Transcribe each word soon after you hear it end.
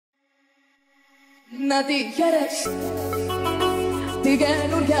Να τη χαίρεσαι την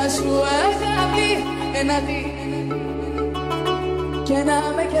καινούρια σου αγάπη, να τη και να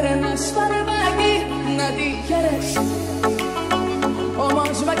με κερνάς φαρμάκι. Να τη χαίρεσαι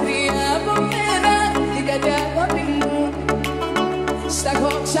όμως μακριά από μένα, την καρδιά αγάπη μου στα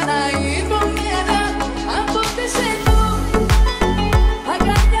έχω ξαναειδωμένα. Από χτες εδώ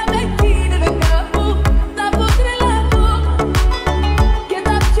αγκάλια με γίνανε κάπου, τα πω τρελαθώ και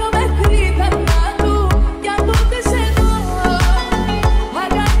τα πιο μέχρι θανάτου. Κι από χτες εδώ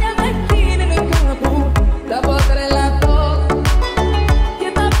αγκάλια με γίνανε κάπου, τα πω τρελαθώ και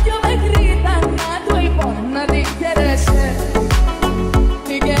τα πιο μέχρι θανάτου. Λοιπόν, να τη χαίρεσαι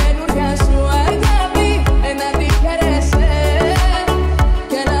την καινούρια σου αγάπη, να τη χαίρεσαι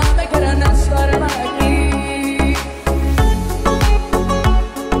και να με κερνάς φαρμάκι.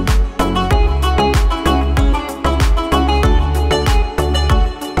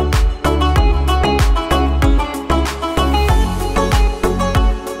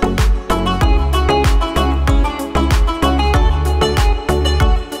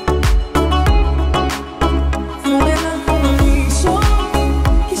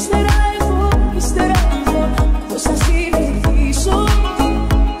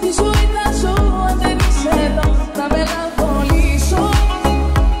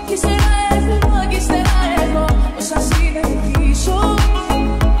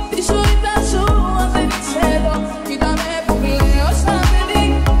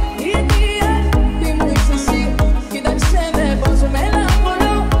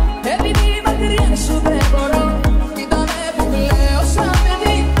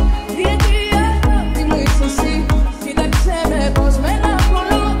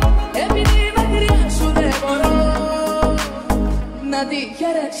 Να τη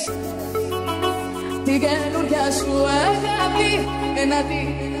χαίρεσαι την καινούρια σου αγάπη, να τη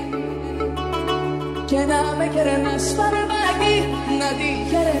και να με κερνάς φαρμάκι. Να τη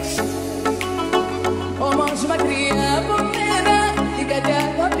χαίρεσαι όμως μακριά από μένα, την καρδιά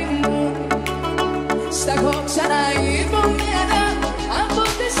αγάπη μου στα έχω ξαναειδωμένα. Από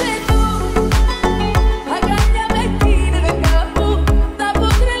χτες εδώ αγκάλια με γίνανε κάπου, τα πω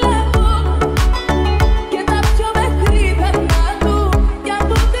τρελαθώ και τα πιο μέχρι θανάτου. Κι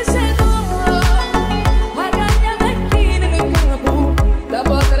από χτες εδώ αγκάλια με γίνανε κάπου, τα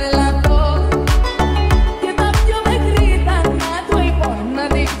πω τρελαθώ και τα πιο μέχρι θανάτου. Λοιπόν, να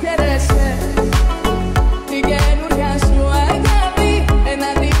τη χαίρεσαι την καινούρια σου αγάπη, να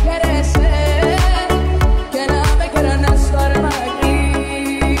τη χαίρεσαι και να με κερνάς φαρμάκι.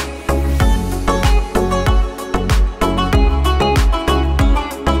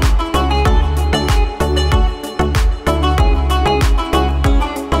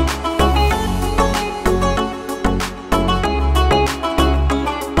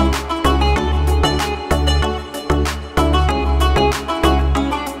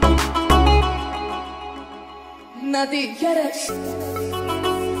 Να τη χαίρεσαι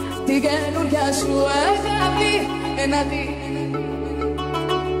την καινούρια σου αγάπη, να τη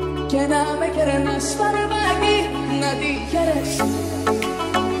και να με κερνάς φαρμάκι. Να τη χαίρεσαι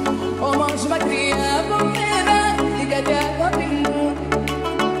όμως μακριά από μένα, την καρδιά αγάπη μου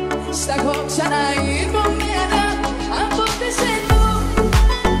στα έχω ξαναειδωμένα. Από χτες εδώ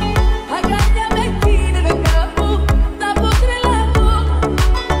αγκάλια με γίνανε κάπου, τα πω τρελαθώ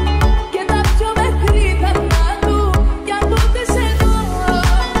και τα πιο μέχρι θανάτου. Κι από χτες εδώ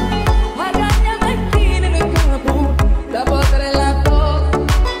αγκάλια με γίνανε κάπου, τα πω τρελαθώ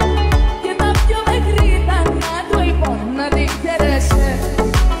και τα πιο μέχρι θανάτου. Λοιπόν, να τη χαίρεσαι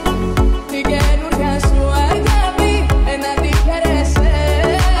την καινούρια σου αγάπη, να τη χαίρεσαι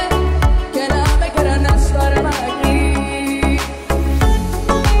και να με κερνάς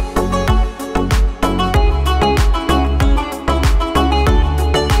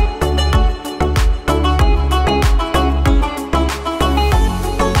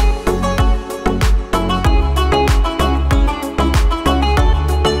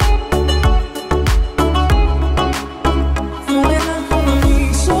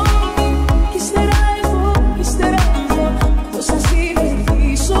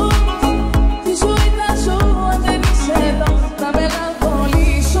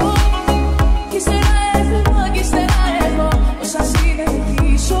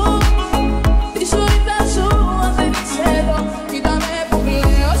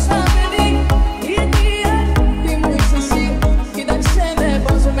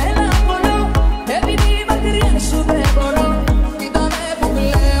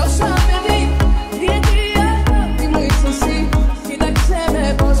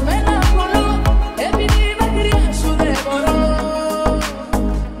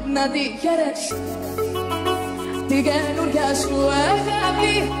να τη χαίρεσαι. Την καινούρια σου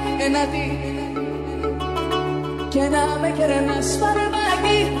αγάπη να τη, και να με κερνάς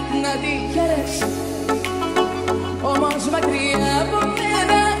φαρμάκι να τη χαίρεσαι. Όμως μακριά από